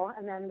girl,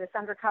 and then this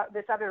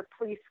other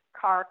police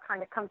car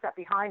kind of comes up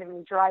behind him, and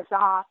he drives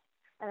off.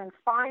 And then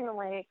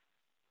finally,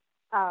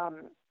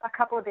 a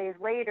couple of days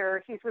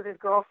later, he's with his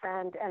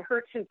girlfriend and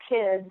her 2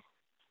 kids,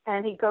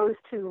 and he goes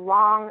to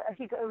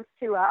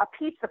a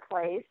pizza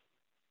place,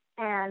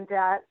 and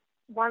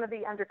one of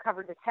the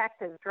undercover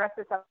detectives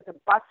dresses up as a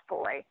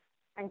busboy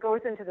and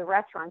goes into the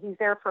restaurant. He's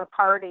there for a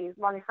party.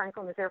 Lonnie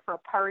Franklin is there for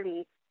a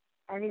party,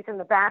 and he's in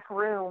the back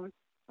room,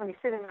 and he's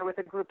sitting there with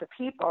a group of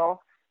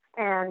people,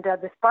 and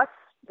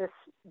this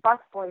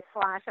busboy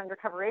 /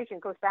 undercover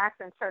agent goes back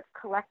there and starts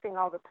collecting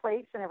all the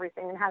plates and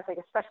everything, and has like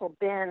a special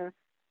bin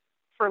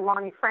for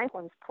Lonnie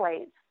Franklin's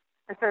plates,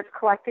 and starts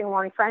collecting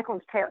Lonnie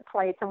Franklin's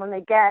plates. And when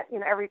they get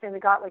everything, they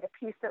got like a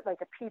pizza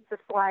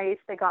slice,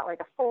 they got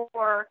like a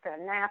fork,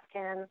 a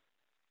napkin,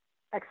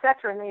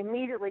 etc. And they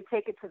immediately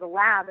take it to the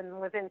lab, and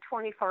within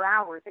 24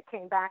 hours it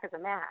came back as a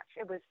match.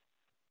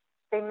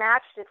 They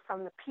matched it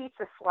from the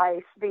pizza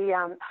slice,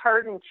 the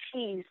hardened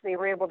cheese. They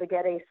were able to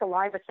get a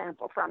saliva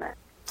sample from it.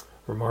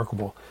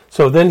 Remarkable.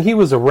 So then he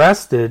was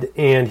arrested,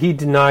 and he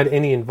denied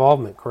any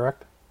involvement,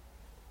 correct?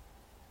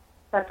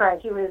 That's right.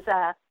 He was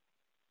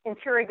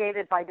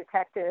interrogated by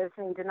detectives,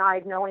 and he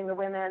denied knowing the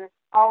women,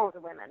 all of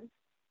the women.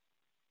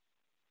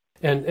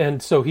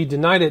 And so he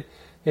denied it.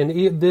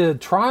 And the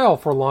trial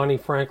for Lonnie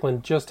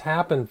Franklin just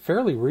happened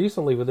fairly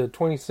recently, with it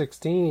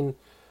 2016,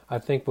 I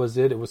think was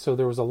it. So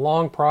there was a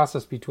long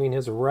process between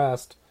his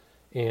arrest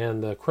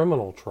and the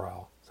criminal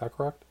trial. Is that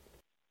correct?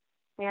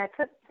 Yeah,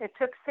 it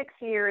took 6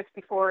 years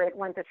before it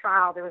went to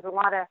trial. There was a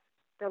lot of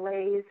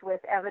delays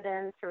with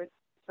evidence, or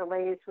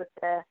delays with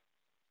the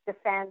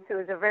defense. It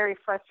was a very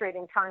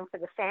frustrating time for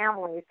the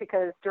families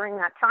because during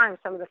that time,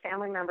 some of the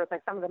family members,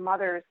 like some of the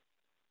mothers,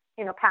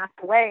 passed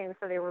away, and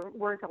so they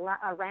weren't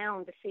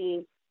around to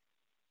see,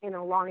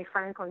 Lonnie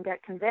Franklin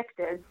get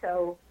convicted.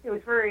 So it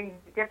was very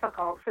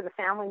difficult for the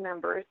family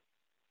members,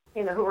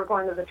 who were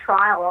going to the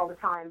trial all the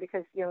time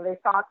because, they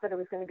thought that it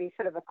was going to be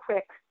sort of a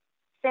quick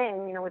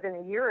thing, within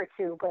a year or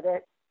two, but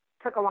it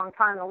took a long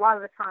time. And a lot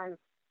of the time,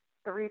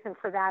 the reason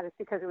for that is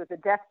because it was a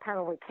death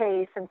penalty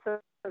case, and so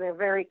they're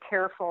very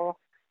careful,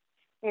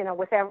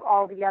 with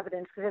all the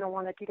evidence because they don't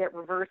want it to get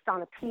reversed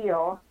on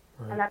appeal.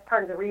 Right. And that's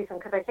part of the reason,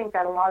 because I think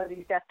that a lot of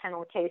these death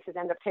penalty cases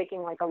end up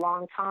taking like a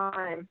long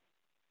time.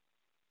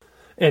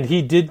 And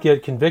he did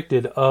get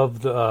convicted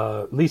of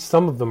at least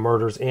some of the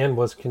murders and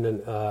was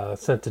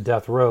sent to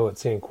death row at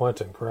San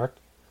Quentin, correct?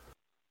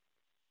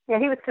 Yeah,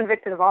 he was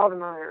convicted of all the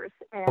murders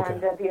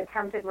and the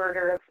attempted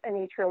murder of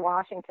Anitra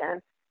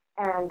Washington.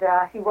 And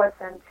he was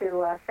sent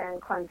to San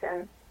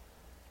Quentin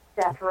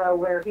death row,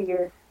 where he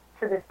is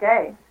to this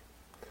day.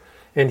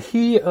 And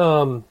he,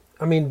 do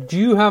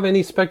you have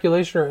any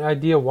speculation or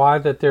idea why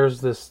that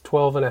there's this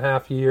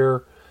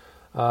 12-and-a-half-year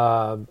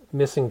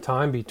missing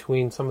time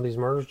between some of these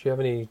murders? Do you have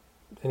any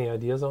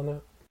ideas on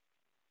that?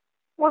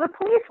 Well, the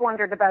police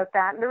wondered about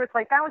that, and there was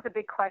that was a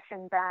big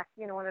question back,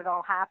 when it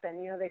all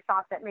happened. They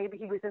thought that maybe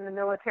he was in the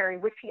military,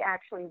 which he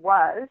actually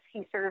was.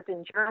 He served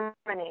in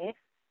Germany,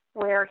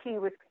 where he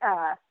was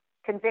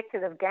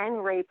convicted of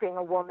gang raping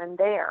a woman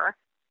there.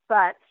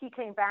 But he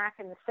came back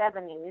in the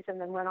 70s and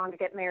then went on to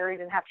get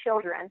married and have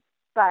children.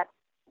 But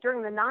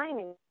during the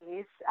 90s,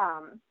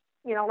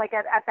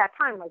 at that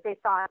time, they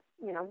thought,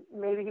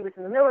 maybe he was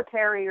in the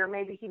military, or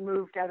maybe he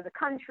moved out of the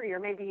country, or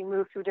maybe he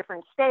moved to a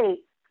different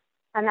state.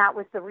 And that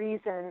was the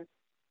reason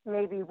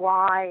maybe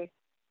why,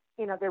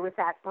 there was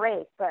that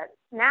break. But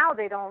now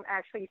they don't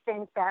actually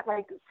think that,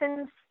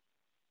 since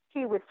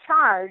he was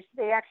charged,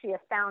 they actually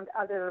have found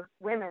other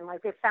women.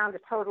 They found a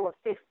total of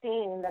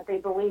 15 that they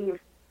believe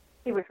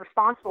he was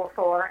responsible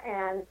for,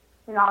 and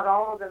not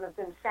all of them have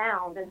been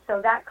found. And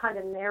so that kind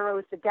of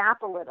narrows the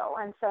gap a little.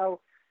 And so,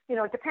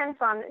 it depends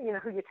on,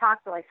 who you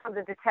talk to. Some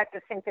of the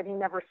detectives think that he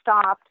never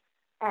stopped,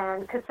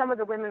 and because some of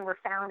the women were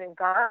found in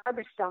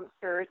garbage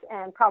dumpsters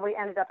and probably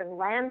ended up in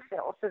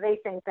landfill. So they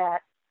think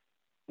that,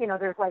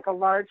 there's a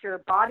larger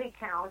body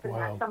count, and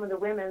that some of the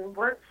women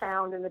weren't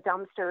found in the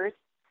dumpsters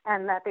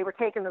and that they were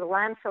taken to the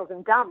landfills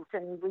and dumped,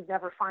 and we'd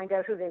never find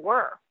out who they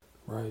were.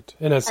 Right.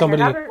 And as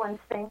somebody, and other ones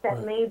think that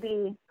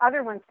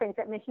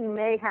he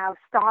may have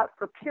stopped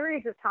for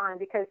periods of time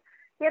because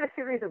he had a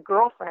series of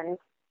girlfriends,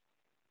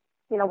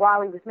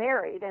 while he was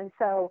married. And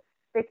so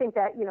they think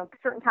that,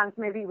 certain times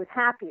maybe he was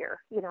happier,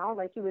 he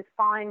was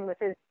fine with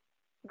his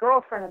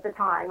girlfriend at the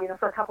time,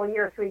 for a couple of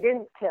years, so he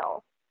didn't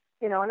kill.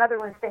 And other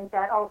ones think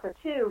that also,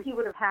 too, he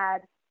would have had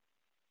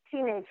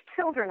teenage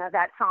children at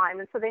that time.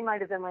 And so they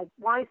might have been like,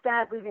 why is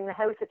Dad leaving the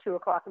house at 2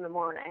 o'clock in the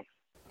morning,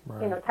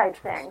 right. Type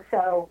thing.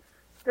 So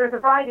there's a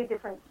variety of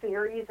different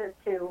theories as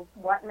to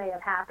what may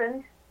have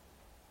happened.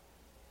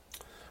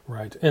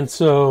 Right. And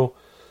so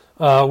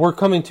we're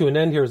coming to an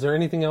end here. Is there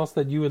anything else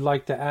that you would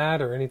like to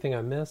add, or anything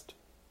I missed?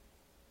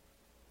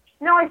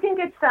 No, I think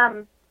it's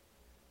an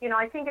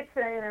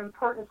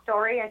important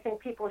story. I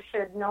think people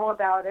should know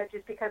about it,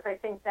 just because I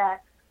think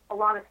that a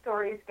lot of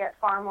stories get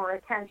far more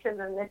attention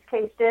than this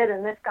case did.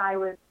 And this guy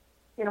was,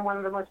 one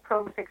of the most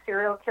prolific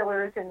serial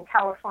killers in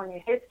California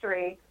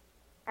history.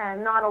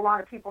 And not a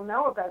lot of people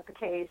know about the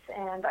case.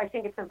 And I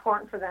think it's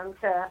important for them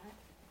to,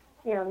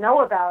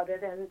 know about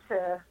it and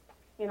to,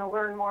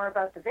 learn more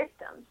about the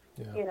victims,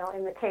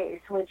 in the case,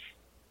 which,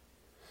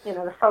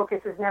 the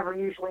focus is never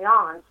usually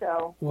on.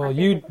 So, well,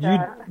 you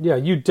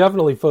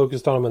definitely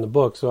focused on them in the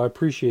book. So I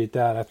appreciate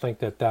that. I think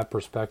that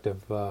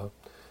perspective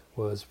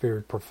was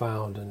very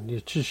profound, and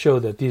it just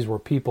showed that these were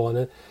people.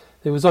 And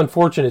it was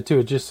unfortunate too.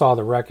 It just saw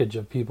the wreckage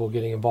of people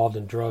getting involved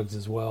in drugs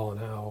as well, and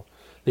how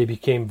they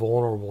became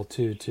vulnerable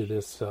to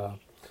this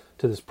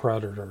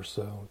predator.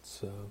 So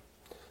it's.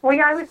 Well,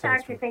 yeah, I was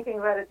actually thinking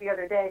about it the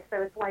other day.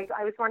 So it's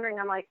I was wondering.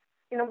 I'm like,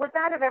 would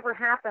that have ever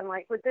happened?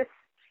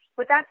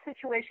 Would that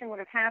situation would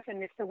have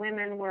happened if the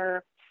women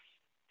were,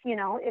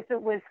 if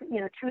it was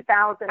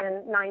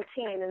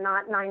 2019 and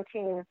not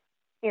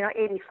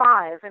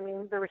 1985? I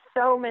mean, there were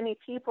so many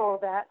people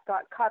that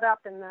got caught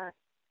up in the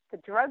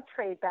drug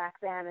trade back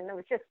then, and it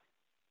was just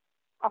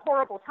a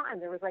horrible time.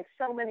 There was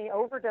so many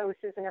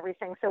overdoses and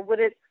everything. So would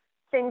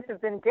things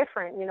have been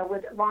different?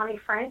 Would Lonnie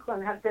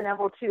Franklin have been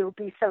able to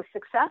be so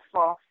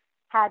successful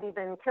had he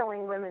been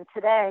killing women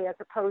today, as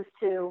opposed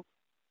to,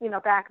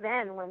 back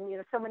then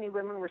when, so many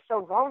women were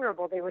so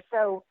vulnerable, they were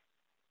so,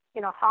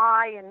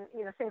 high and,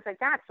 things like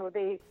that. So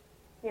they,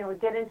 would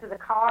get into the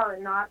car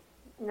and not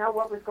know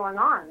what was going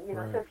on.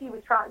 Right. So if he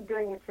was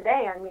doing it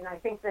today, I mean, I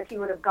think that he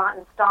would have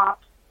gotten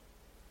stopped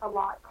a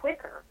lot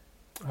quicker.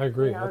 I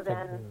agree.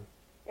 Than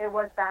it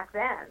was back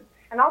then.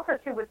 And also,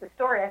 too, with the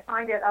story, I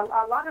find it,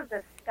 a lot of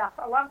this stuff,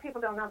 a lot of people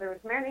don't know there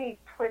was many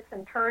twists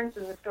and turns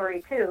in the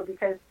story, too,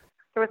 because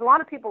there was a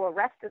lot of people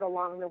arrested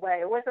along the way.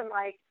 It wasn't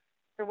like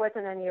there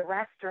wasn't any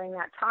arrests during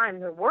that time.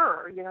 There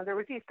were, there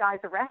was these guys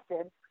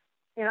arrested,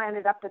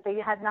 ended up that they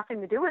had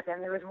nothing to do with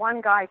him. There was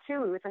one guy,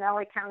 too, who was an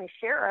LA County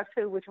sheriff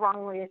who was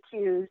wrongly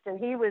accused, and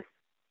he was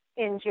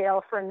in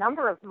jail for a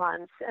number of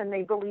months, and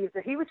they believed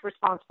that he was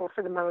responsible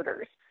for the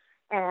murders.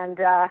 And,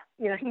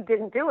 he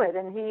didn't do it,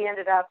 and he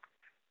ended up,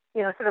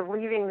 sort of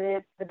leaving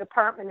the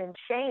department in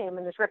shame,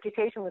 and his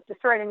reputation was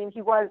destroyed. I mean,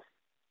 he was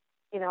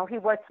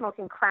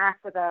smoking crack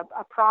with a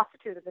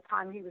prostitute at the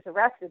time he was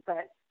arrested,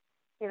 but,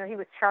 he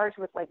was charged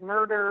with, like,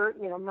 murder,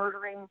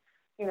 murdering,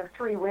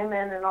 3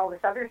 women and all this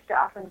other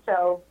stuff. And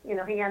so,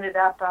 he ended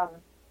up,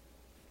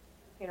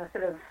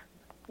 sort of,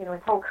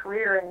 his whole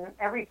career and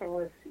everything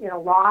was,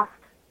 lost,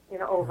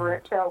 over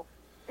it. So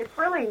it's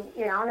really,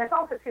 and it's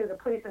also, too, the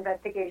police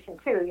investigation,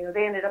 too.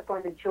 They ended up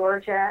going to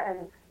Georgia,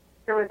 and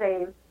there was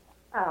a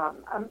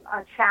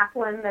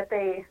chaplain that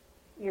they,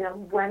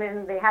 went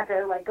in. They had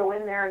to, like, go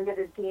in there and get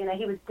his DNA.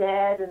 He was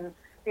dead, and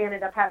they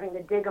ended up having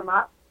to dig him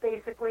up,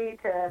 basically,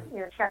 to,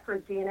 check for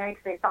his DNA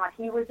because they thought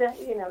he was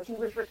he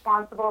was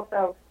responsible.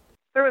 So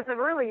there was a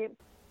really,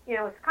 it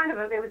was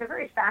a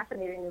very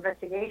fascinating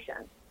investigation.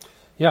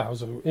 Yeah, it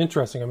was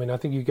interesting. I mean, I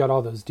think you got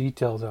all those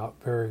details out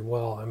very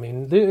well. I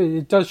mean,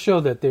 it does show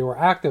that they were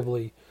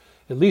actively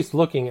at least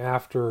looking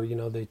after,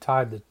 they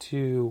tied the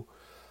 2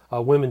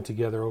 women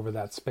together over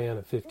that span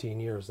of 15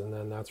 years, and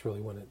then that's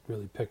really when it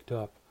really picked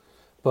up.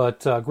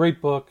 But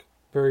great book,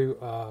 very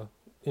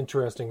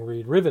interesting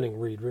read, riveting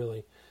read,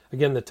 really.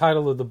 Again, the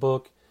title of the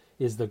book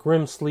is The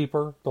Grim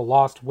Sleeper, The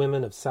Lost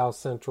Women of South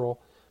Central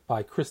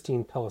by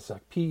Christine Pelisek,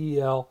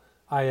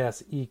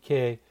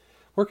 Pelisek.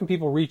 Where can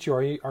people reach you?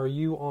 Are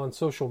you on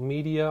social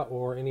media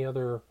or any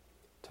other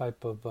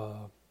type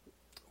of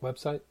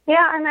website?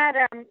 Yeah, I'm at,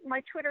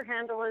 my Twitter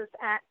handle is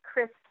at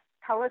Chris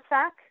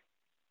Pelisek,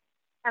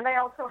 and I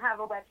also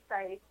have a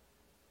website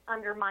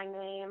under my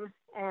name,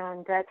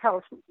 and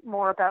tells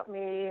more about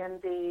me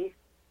and the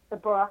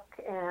book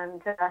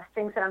and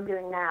things that I'm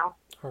doing now.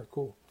 All right,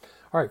 cool.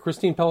 All right,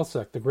 Christine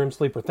Pelisek, The Grim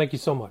Sleeper. Thank you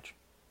so much.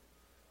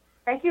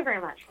 Thank you very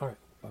much. All right,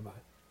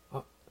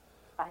 bye-bye.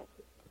 Bye.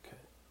 Okay.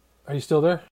 Are you still there?